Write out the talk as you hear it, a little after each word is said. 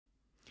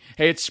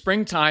Hey, it's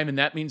springtime, and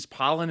that means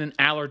pollen and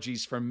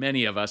allergies for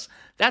many of us.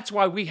 That's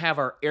why we have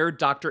our Air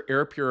Doctor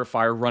air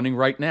purifier running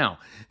right now.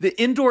 The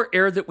indoor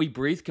air that we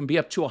breathe can be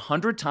up to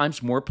 100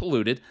 times more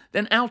polluted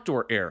than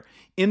outdoor air.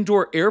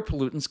 Indoor air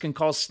pollutants can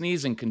cause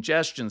sneezing,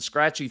 congestion,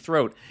 scratchy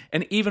throat,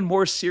 and even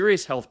more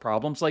serious health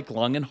problems like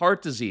lung and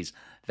heart disease.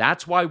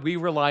 That's why we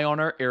rely on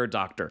our Air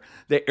Doctor,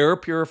 the air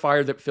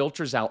purifier that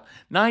filters out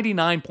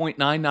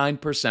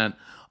 99.99%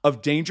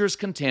 of dangerous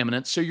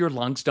contaminants so your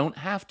lungs don't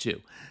have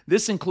to.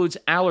 This includes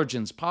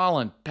allergens,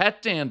 pollen,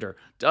 pet dander,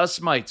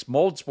 dust mites,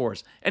 mold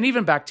spores, and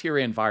even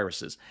bacteria and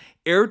viruses.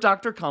 Air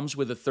Doctor comes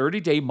with a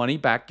 30-day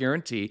money-back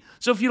guarantee,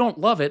 so if you don't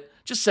love it,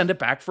 just send it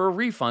back for a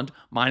refund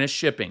minus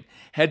shipping.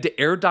 Head to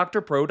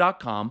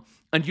airdoctorpro.com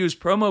and use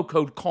promo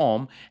code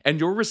CALM, and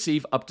you'll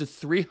receive up to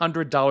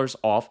 $300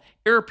 off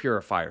air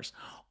purifiers.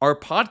 Our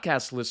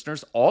podcast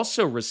listeners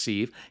also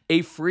receive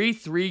a free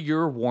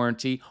 3-year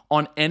warranty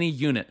on any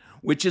unit,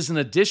 which is an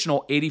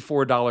additional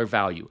 $84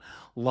 value.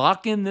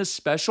 Lock in this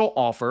special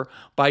offer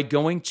by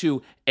going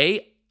to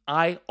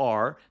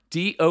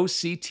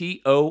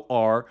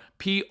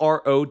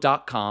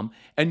airdoctorpro.com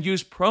and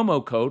use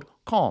promo code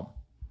CALM.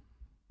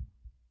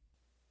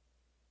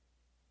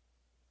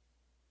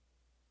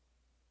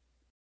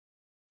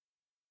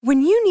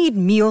 When you need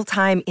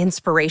mealtime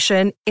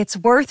inspiration, it's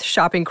worth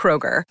shopping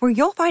Kroger, where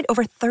you'll find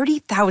over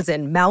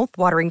 30,000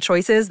 mouth-watering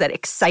choices that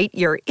excite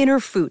your inner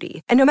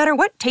foodie. And no matter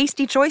what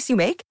tasty choice you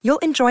make, you'll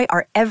enjoy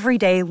our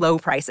everyday low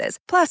prices,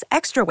 plus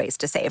extra ways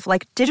to save,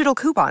 like digital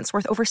coupons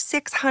worth over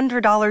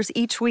 $600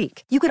 each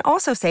week. You can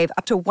also save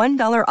up to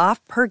 $1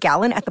 off per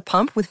gallon at the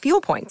pump with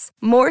fuel points.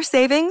 More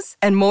savings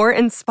and more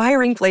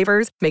inspiring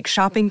flavors make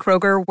shopping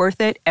Kroger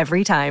worth it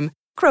every time.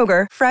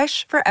 Kroger,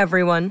 fresh for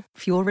everyone.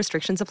 Fuel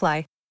restrictions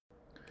apply.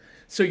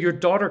 So your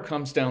daughter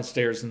comes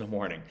downstairs in the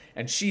morning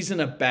and she's in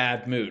a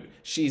bad mood.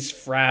 She's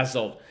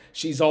frazzled.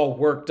 She's all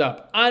worked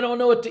up. I don't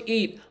know what to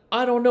eat.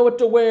 I don't know what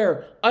to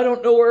wear. I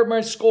don't know where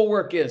my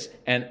schoolwork is.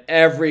 And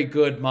every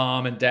good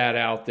mom and dad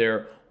out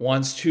there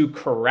wants to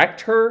correct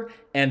her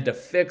and to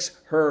fix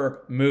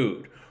her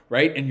mood,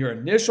 right? And your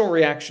initial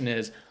reaction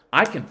is,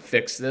 I can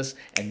fix this,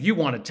 and you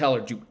want to tell her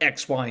do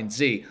X, Y, and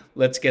Z.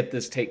 Let's get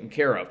this taken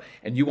care of.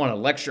 And you want to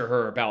lecture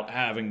her about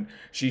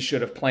she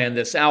should have planned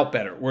this out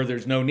better, where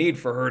there's no need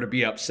for her to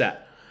be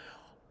upset.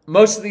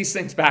 Most of these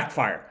things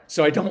backfire,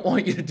 so I don't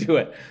want you to do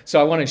it. So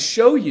I want to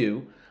show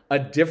you a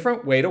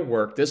different way to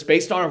work this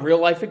based on a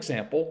real-life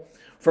example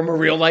from a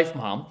real-life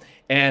mom,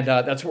 and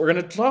that's what we're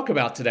going to talk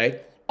about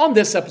today on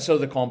this episode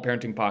of the Calm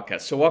Parenting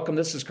Podcast. So welcome.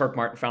 This is Kirk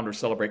Martin, founder of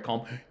Celebrate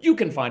Calm. You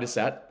can find us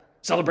at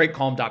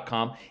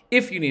CelebrateCalm.com.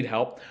 If you need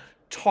help,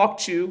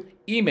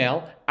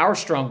 email our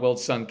strong-willed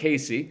son,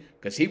 Casey,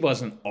 because he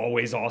wasn't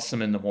always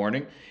awesome in the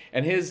morning.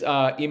 And his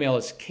email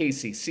is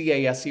Casey,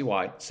 Casey,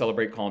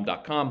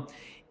 CelebrateCalm.com.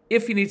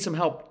 If you need some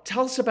help,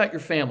 tell us about your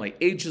family,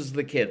 ages of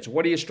the kids.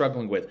 What are you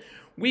struggling with?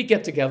 We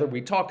get together,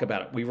 we talk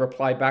about it. We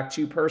reply back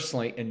to you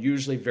personally and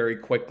usually very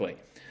quickly.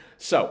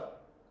 So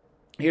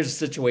here's a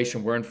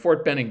situation. We're in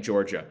Fort Benning,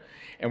 Georgia,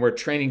 and we're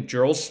training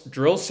drill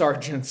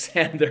sergeants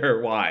and their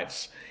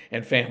wives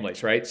and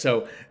families, right?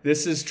 So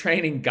this is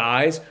training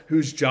guys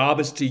whose job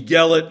is to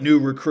yell at new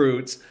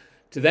recruits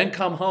to then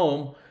come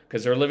home,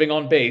 because they're living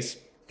on base,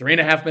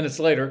 3.5 minutes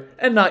later,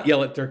 and not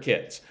yell at their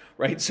kids,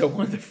 right? So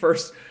one of the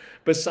first,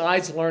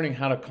 besides learning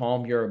how to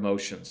calm your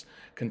emotions,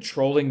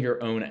 controlling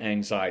your own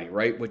anxiety,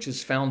 right? Which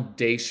is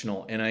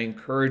foundational. And I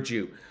encourage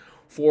you,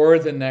 for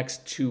the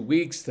next 2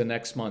 weeks, the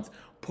next month,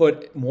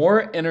 put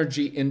more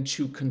energy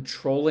into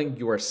controlling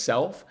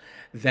yourself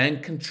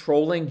than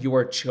controlling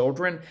your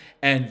children,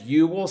 and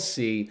you will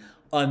see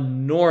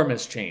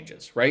enormous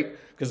changes, right?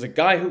 Because the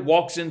guy who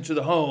walks into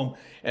the home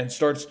and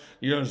starts,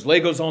 his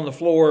Legos on the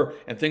floor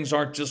and things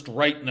aren't just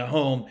right in the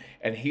home,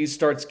 and he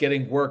starts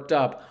getting worked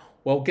up,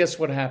 well, guess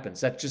what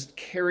happens? That just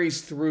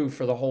carries through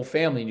for the whole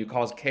family, and you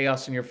cause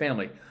chaos in your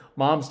family.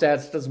 Moms,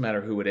 dads, doesn't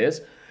matter who it is.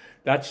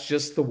 That's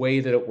just the way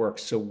that it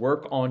works. So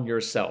work on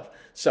yourself.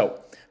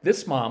 So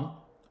this mom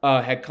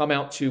had come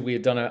out we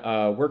had done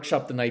a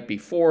workshop the night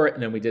before,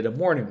 and then we did a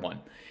morning one.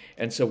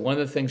 And so one of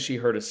the things she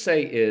heard us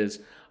say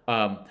is,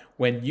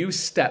 when you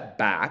step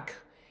back,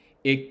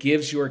 it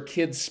gives your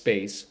kids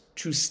space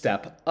to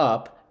step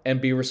up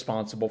and be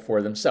responsible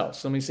for themselves.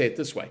 So let me say it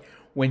this way.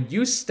 When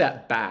you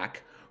step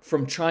back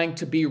from trying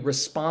to be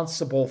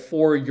responsible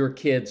for your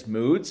kids'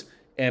 moods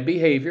and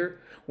behavior,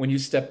 when you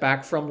step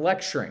back from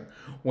lecturing,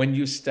 when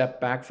you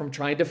step back from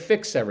trying to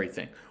fix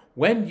everything,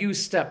 when you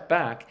step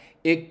back,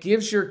 it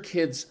gives your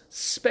kids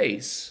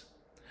space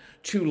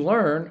to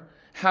learn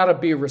how to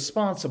be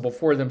responsible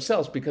for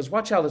themselves. Because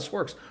watch how this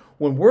works.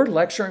 When we're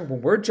lecturing,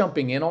 when we're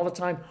jumping in all the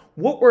time,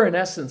 what we're in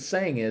essence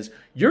saying is,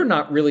 you're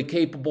not really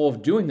capable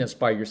of doing this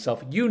by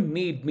yourself. You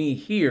need me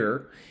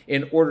here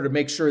in order to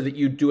make sure that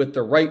you do it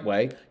the right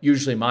way,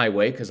 usually my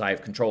way because I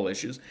have control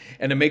issues,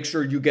 and to make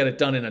sure you get it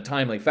done in a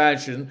timely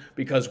fashion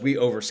because we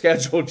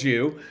overscheduled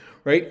you.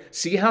 Right?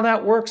 See how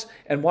that works?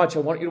 And watch, I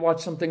want you to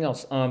watch something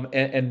else.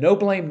 And no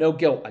blame, no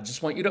guilt. I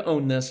just want you to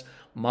own this.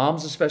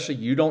 Moms especially,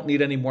 you don't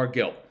need any more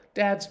guilt.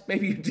 Dads,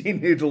 maybe you do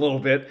need a little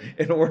bit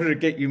in order to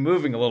get you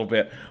moving a little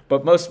bit.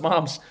 But most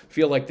moms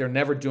feel like they're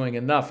never doing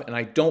enough, and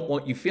I don't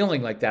want you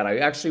feeling like that. I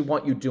actually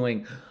want you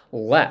doing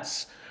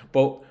less.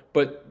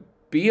 But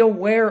be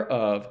aware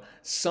of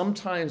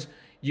sometimes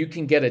you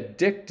can get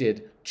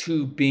addicted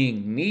to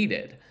being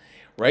needed,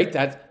 right?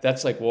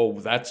 That's like, well,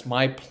 that's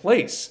my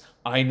place.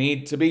 I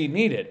need to be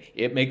needed.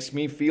 It makes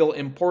me feel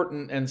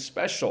important and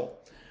special.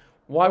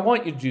 Well, I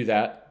want you to do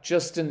that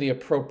just in the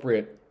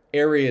appropriate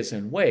areas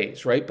and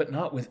ways, right? But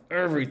not with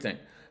everything.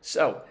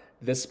 So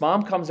this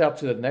mom comes out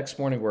to the next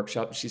morning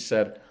workshop and she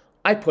said,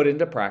 I put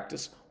into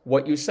practice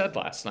what you said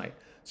last night.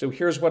 So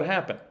here's what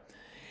happened.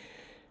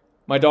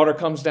 My daughter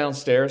comes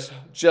downstairs,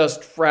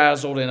 just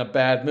frazzled, in a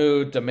bad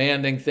mood,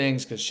 demanding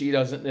things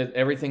because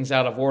everything's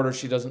out of order.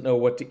 She doesn't know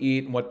what to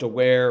eat and what to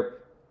wear.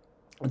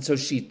 And so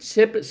she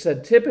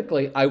said,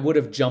 typically, I would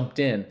have jumped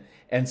in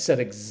and said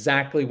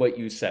exactly what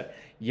you said.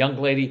 Young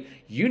lady,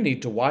 you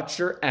need to watch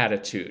your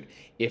attitude.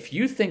 If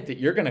you think that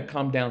you're going to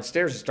come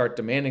downstairs and start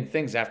demanding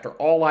things after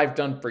all I've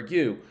done for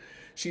you,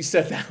 she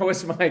said that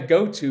was my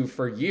go-to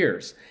for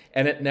years,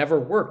 and it never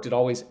worked. It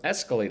always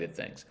escalated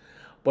things.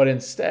 But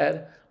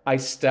instead, I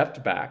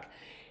stepped back.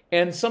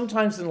 And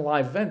sometimes in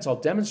live events, I'll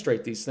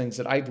demonstrate these things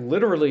that I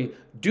literally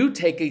do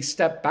take a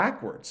step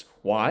backwards.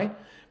 Why?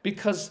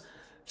 Because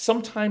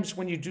sometimes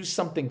when you do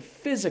something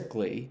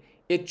physically,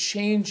 it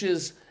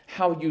changes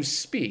how you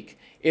speak.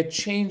 It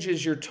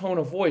changes your tone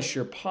of voice,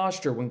 your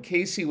posture. When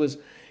Casey was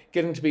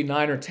getting to be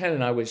 9 or 10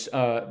 and I was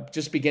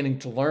just beginning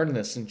to learn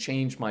this and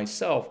change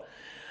myself,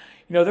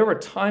 there were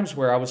times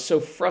where I was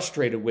so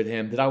frustrated with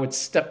him that I would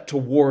step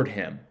toward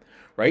him.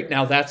 Right?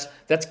 Now that's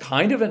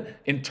kind of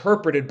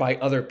interpreted by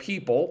other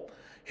people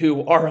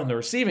who are on the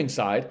receiving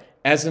side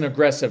as an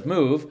aggressive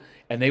move,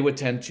 and they would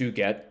tend to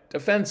get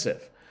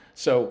defensive.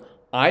 So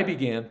I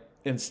began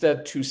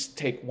instead to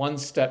take one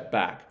step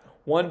back.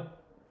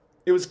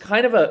 It was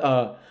kind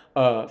of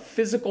a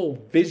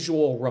physical,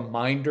 visual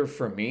reminder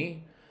for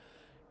me.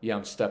 Yeah,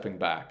 I'm stepping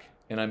back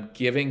and I'm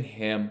giving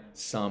him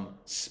some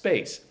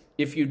space.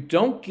 If you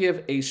don't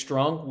give a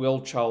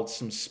strong-willed child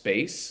some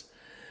space,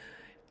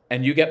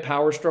 and you get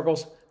power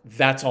struggles,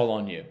 that's all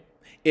on you.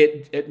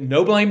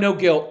 No blame, no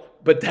guilt,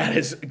 but that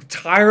is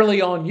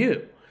entirely on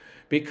you.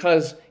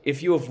 Because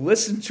if you have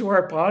listened to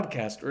our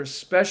podcast, or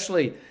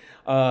especially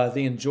the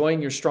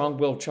Enjoying Your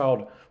Strong-Willed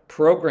Child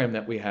program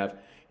that we have,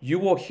 you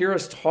will hear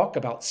us talk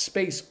about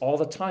space all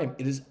the time.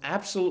 It is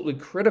absolutely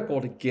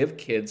critical to give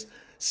kids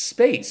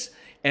space.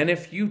 And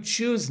if you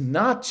choose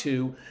not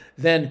to,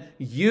 then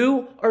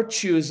you are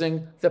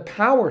choosing the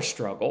power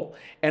struggle.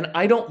 And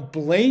I don't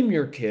blame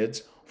your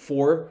kids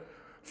for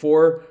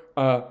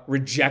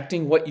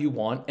rejecting what you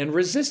want and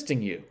resisting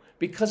you.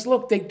 Because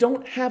look, they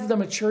don't have the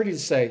maturity to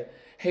say,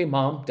 hey,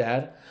 Mom,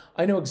 Dad,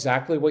 I know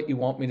exactly what you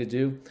want me to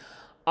do.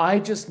 I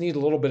just need a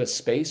little bit of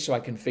space so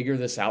I can figure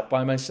this out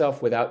by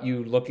myself without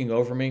you looking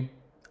over me.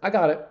 I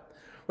got it.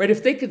 Right?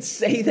 If they could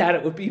say that,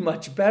 it would be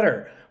much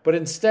better. But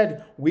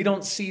instead, we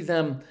don't see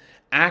them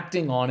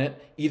acting on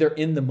it either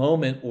in the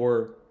moment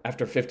or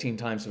after 15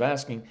 times of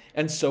asking.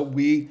 And so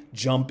we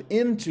jump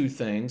into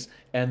things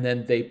and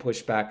then they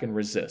push back and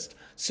resist.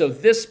 So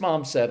this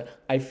mom said,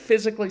 I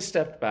physically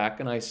stepped back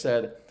and I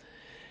said,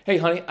 hey,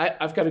 honey,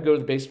 I've got to go to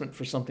the basement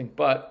for something,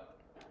 but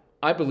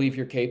I believe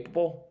you're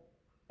capable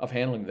of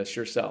handling this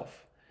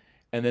yourself.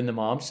 And then the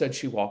mom said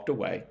she walked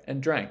away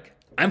and drank.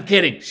 I'm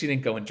kidding. She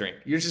didn't go and drink.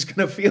 You're just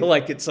going to feel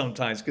like it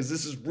sometimes because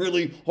this is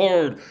really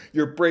hard.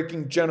 You're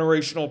breaking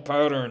generational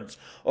patterns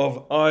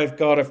of I've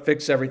got to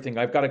fix everything.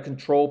 I've got to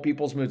control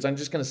people's moods. I'm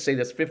just going to say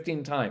this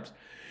 15 times.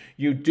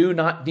 You do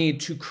not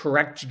need to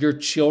correct your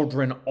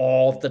children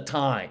all the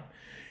time.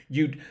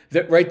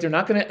 Right? They're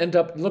not going to end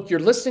up, look, you're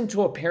listening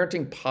to a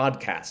parenting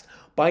podcast.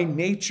 By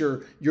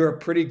nature, you're a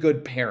pretty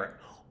good parent.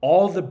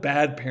 All the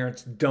bad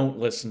parents don't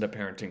listen to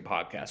parenting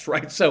podcasts,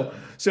 right? So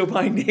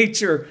by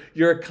nature,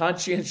 you're a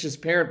conscientious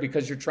parent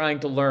because you're trying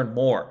to learn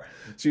more.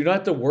 So you don't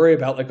have to worry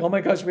about like, oh my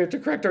gosh, we have to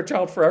correct our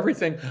child for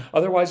everything.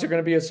 Otherwise, they're going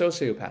to be a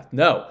sociopath.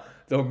 No,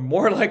 they're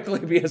more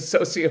likely to be a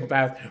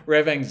sociopath or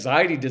have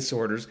anxiety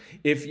disorders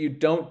if you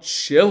don't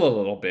chill a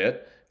little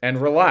bit and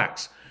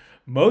relax.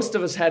 Most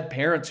of us had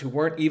parents who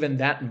weren't even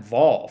that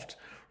involved,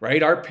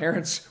 right? Our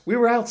parents, we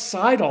were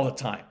outside all the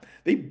time.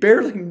 They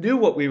barely knew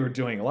what we were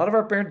doing. A lot of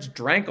our parents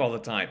drank all the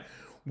time.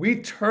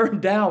 We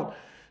turned out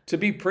to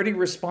be pretty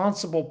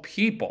responsible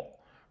people,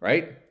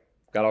 right?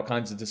 Got all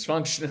kinds of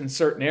dysfunction in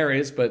certain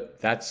areas, but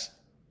that's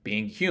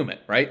being human,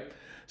 right?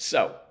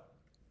 So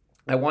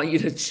I want you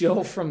to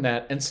chill from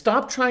that and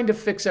stop trying to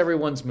fix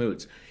everyone's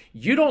moods.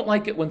 You don't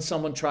like it when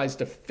someone tries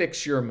to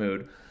fix your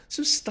mood,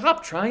 so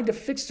stop trying to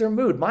fix their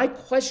mood. My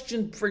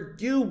question for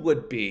you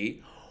would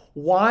be,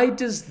 why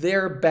does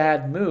their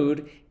bad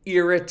mood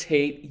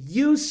irritate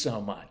you so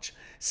much?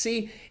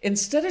 See,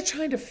 instead of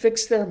trying to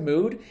fix their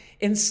mood,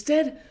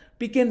 instead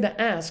begin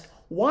to ask,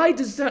 why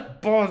does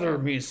that bother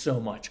me so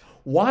much?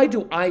 Why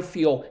do I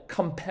feel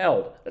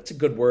compelled? That's a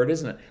good word,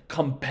 isn't it?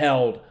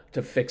 Compelled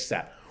to fix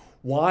that.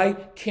 Why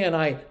can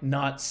I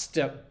not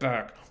step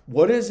back?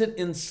 What is it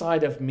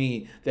inside of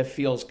me that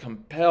feels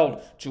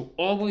compelled to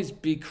always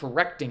be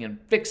correcting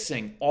and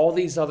fixing all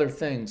these other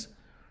things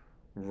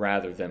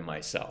rather than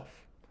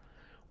myself?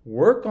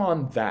 Work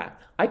on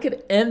that. I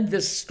could end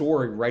this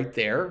story right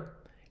there,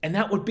 and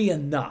that would be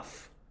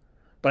enough.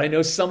 But I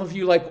know some of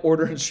you like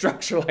order and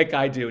structure like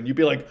I do, and you'd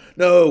be like,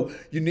 no,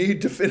 you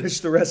need to finish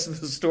the rest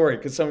of the story,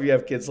 because some of you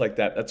have kids like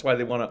that. That's why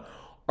they want to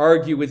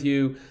argue with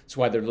you. That's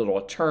why they're little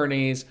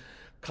attorneys,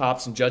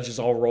 cops and judges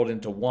all rolled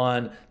into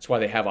one. That's why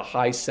they have a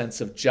high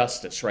sense of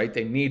justice, right?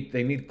 They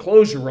need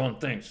closure on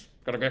things.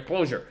 Gotta get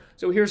closure.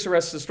 So here's the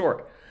rest of the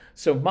story.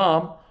 So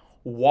mom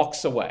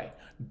walks away.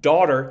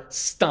 Daughter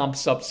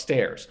stomps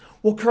upstairs.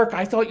 Well, Kirk,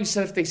 I thought you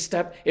said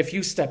if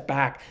you step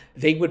back,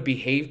 they would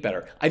behave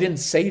better. I didn't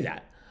say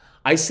that.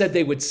 I said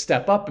they would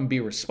step up and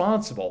be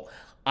responsible.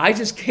 I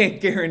just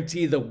can't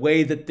guarantee the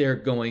way that they're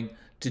going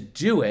to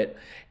do it.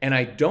 And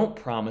I don't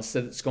promise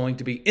that it's going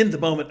to be in the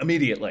moment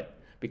immediately,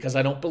 because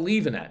I don't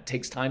believe in that. It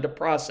takes time to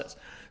process.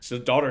 So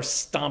the daughter's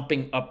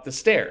stomping up the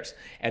stairs.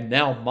 And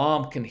now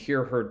mom can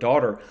hear her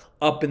daughter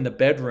up in the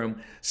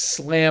bedroom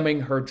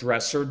slamming her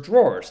dresser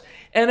drawers.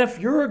 And if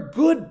you're a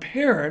good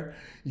parent,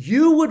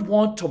 you would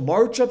want to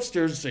march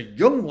upstairs and say,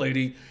 young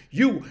lady,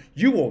 you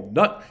will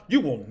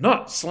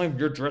not slam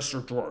your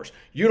dresser drawers.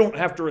 You don't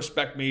have to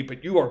respect me,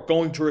 but you are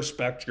going to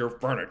respect your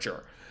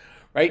furniture.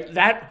 Right?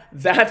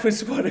 That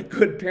was what a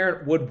good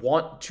parent would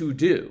want to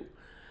do.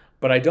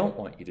 But I don't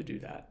want you to do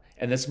that.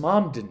 And this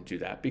mom didn't do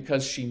that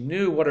because she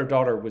knew what her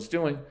daughter was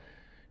doing.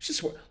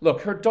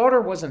 Look, her daughter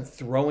wasn't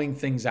throwing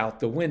things out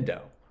the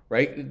window,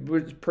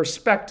 right?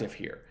 Perspective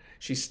here.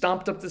 She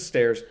stomped up the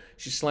stairs.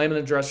 She's slamming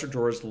the dresser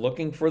drawers,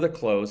 looking for the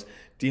clothes,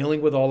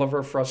 dealing with all of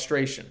her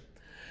frustration.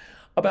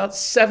 About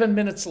 7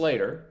 minutes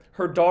later,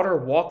 her daughter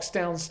walks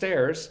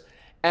downstairs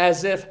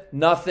as if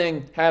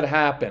nothing had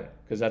happened,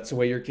 because that's the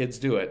way your kids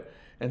do it,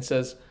 and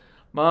says,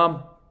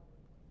 Mom,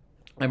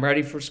 I'm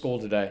ready for school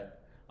today.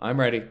 I'm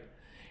ready.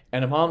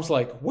 And the mom's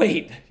like,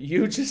 wait,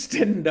 you just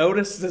didn't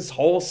notice this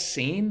whole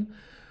scene?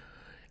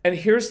 And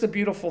here's the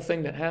beautiful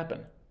thing that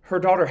happened. Her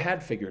daughter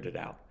had figured it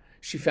out.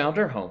 She found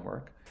her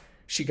homework.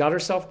 She got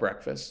herself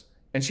breakfast,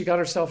 and she got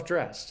herself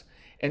dressed.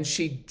 And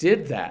she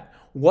did that.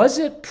 Was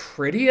it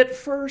pretty at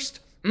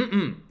first?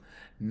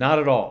 Not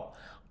at all.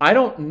 I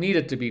don't need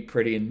it to be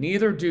pretty, and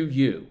neither do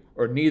you,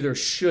 or neither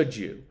should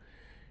you.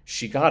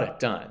 She got it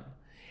done.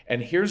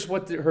 And here's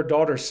what her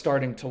daughter's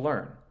starting to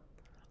learn.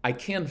 I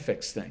can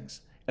fix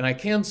things, and I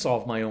can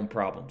solve my own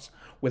problems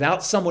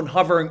without someone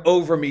hovering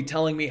over me,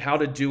 telling me how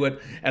to do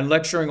it, and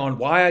lecturing on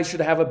why I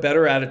should have a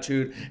better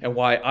attitude and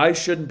why I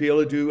shouldn't be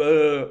able to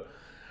do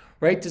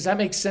right? Does that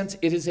make sense?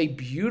 It is a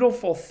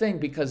beautiful thing,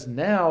 because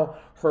now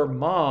her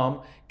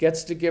mom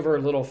gets to give her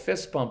a little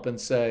fist bump and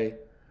say,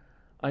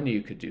 I knew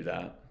you could do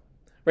that.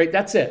 Right?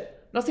 That's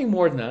it. Nothing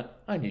more than that.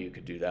 I knew you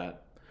could do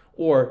that.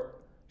 Or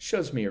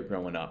shows me you're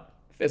growing up.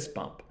 Fist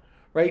bump.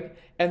 Right?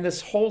 And this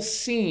whole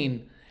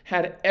scene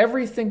had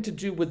everything to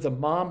do with the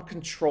mom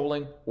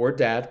controlling, or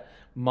dad,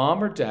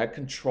 mom or dad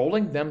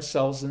controlling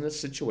themselves in this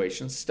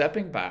situation,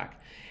 stepping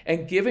back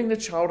and giving the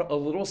child a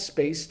little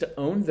space to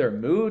own their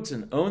moods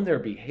and own their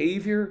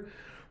behavior,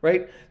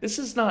 right? This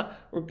is not,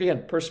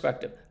 again,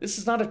 perspective. This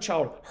is not a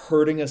child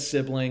hurting a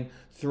sibling,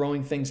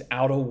 throwing things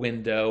out a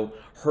window,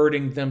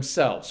 hurting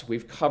themselves.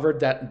 We've covered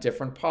that in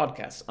different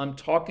podcasts. I'm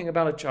talking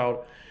about a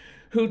child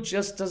who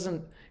just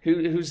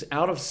who's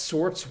out of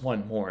sorts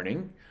one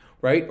morning,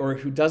 right? Or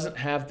who doesn't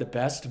have the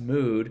best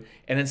mood,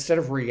 and instead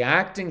of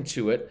reacting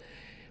to it,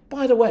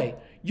 by the way,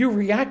 you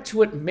react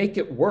to it and make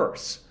it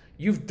worse.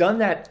 You've done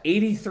that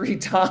 83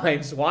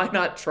 times. Why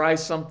not try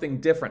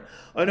something different?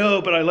 I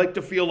know, but I like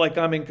to feel like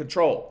I'm in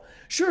control.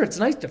 Sure, it's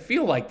nice to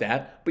feel like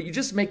that, but you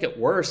just make it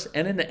worse.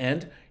 And in the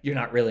end, you're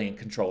not really in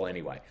control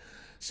anyway.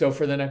 So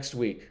for the next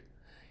week,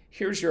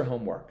 here's your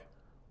homework.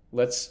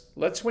 Let's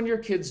when your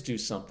kids do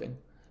something,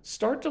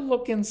 start to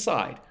look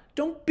inside.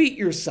 Don't beat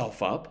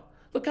yourself up.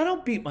 Look, I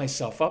don't beat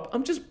myself up.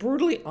 I'm just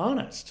brutally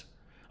honest.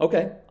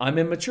 Okay, I'm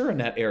immature in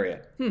that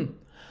area.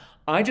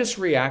 I just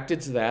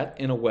reacted to that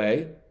in a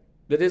way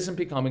that isn't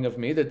becoming of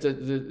me,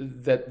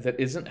 that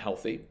isn't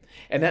healthy.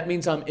 And that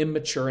means I'm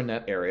immature in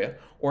that area,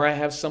 or I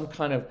have some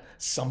kind of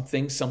some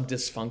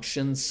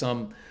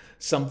dysfunction,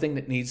 something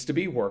that needs to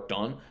be worked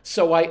on.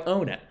 So I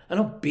own it. I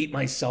don't beat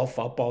myself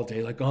up all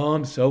day like, oh,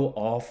 I'm so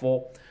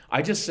awful.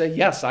 I just say,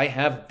 yes, I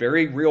have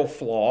very real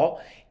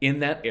flaw in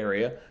that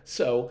area.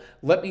 So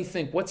let me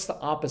think, what's the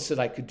opposite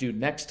I could do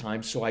next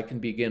time so I can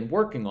begin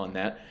working on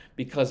that,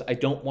 because I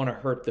don't want to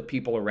hurt the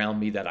people around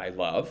me that I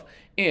love,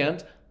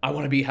 and I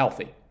want to be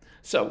healthy.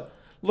 So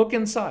look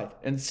inside.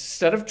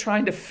 Instead of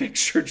trying to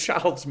fix your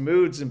child's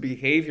moods and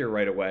behavior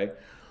right away,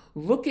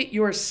 look at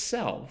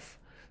yourself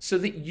so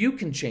that you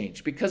can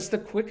change, because the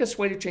quickest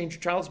way to change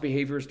your child's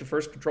behavior is to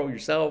first control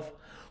yourself.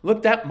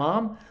 Look, that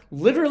mom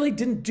literally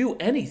didn't do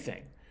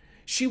anything.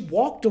 She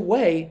walked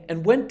away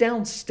and went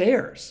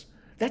downstairs.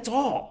 That's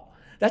all.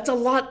 That's a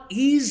lot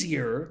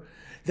easier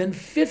than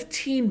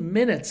 15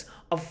 minutes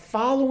of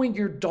following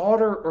your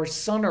daughter or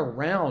son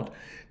around,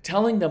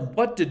 telling them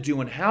what to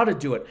do and how to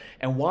do it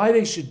and why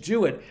they should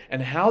do it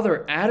and how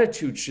their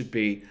attitude should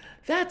be,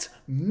 that's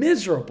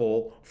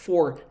miserable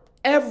for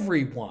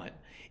everyone.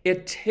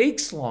 It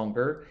takes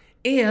longer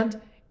and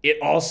it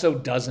also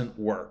doesn't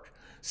work.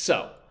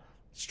 So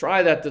let's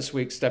try that this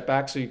week. Step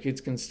back so your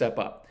kids can step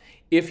up.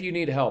 If you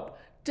need help,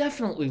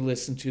 definitely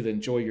listen to the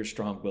Enjoy Your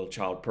Strong-Willed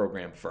Child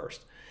program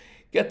first.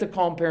 Get the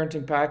Calm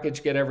Parenting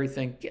package, get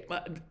everything.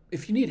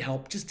 If you need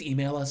help, just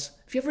email us.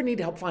 If you ever need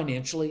help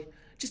financially,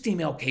 just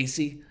email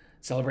Casey,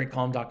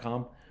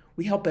 celebratecalm.com.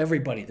 We help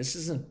everybody. This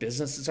isn't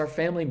business, it's our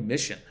family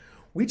mission.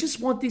 We just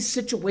want these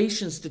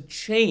situations to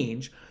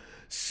change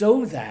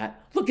so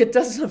that, look, it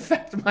doesn't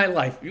affect my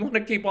life. If you want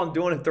to keep on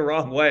doing it the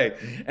wrong way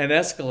and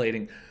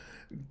escalating,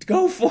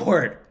 go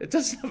for it. It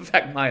doesn't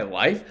affect my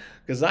life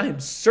because I am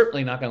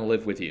certainly not going to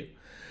live with you.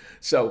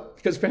 So,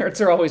 because parents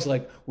are always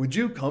like, would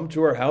you come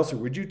to our house or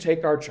would you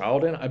take our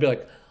child in? I'd be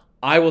like,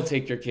 I will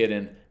take your kid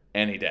in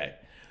any day.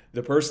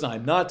 The person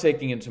I'm not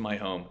taking into my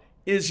home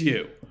is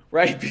you,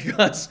 right?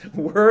 Because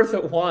we're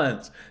the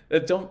ones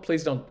that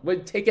please don't,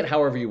 take it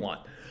however you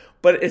want.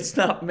 But it's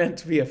not meant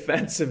to be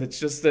offensive. It's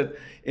just that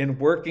in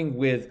working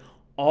with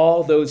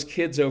all those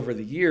kids over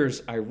the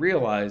years, I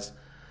realized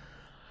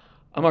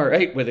I'm all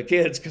right with the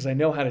kids because I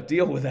know how to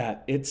deal with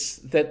that. It's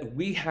that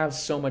we have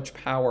so much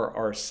power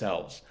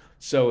ourselves.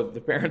 So the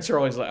parents are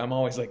always like, I'm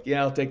always like,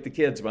 yeah, I'll take the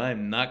kids, but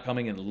I'm not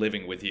coming and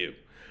living with you,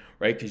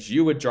 right? Because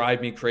you would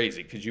drive me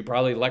crazy because you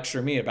probably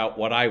lecture me about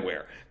what I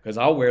wear because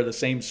I'll wear the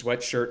same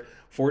sweatshirt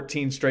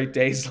 14 straight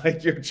days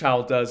like your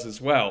child does as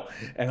well.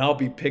 And I'll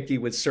be picky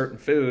with certain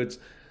foods.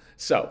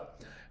 So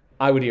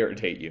I would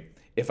irritate you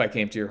if I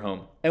came to your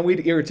home, and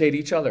we'd irritate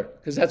each other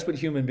because that's what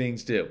human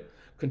beings do.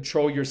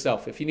 Control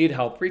yourself. If you need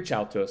help, reach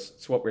out to us.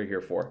 It's what we're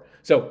here for.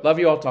 So love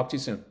you all. Talk to you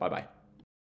soon. Bye-bye.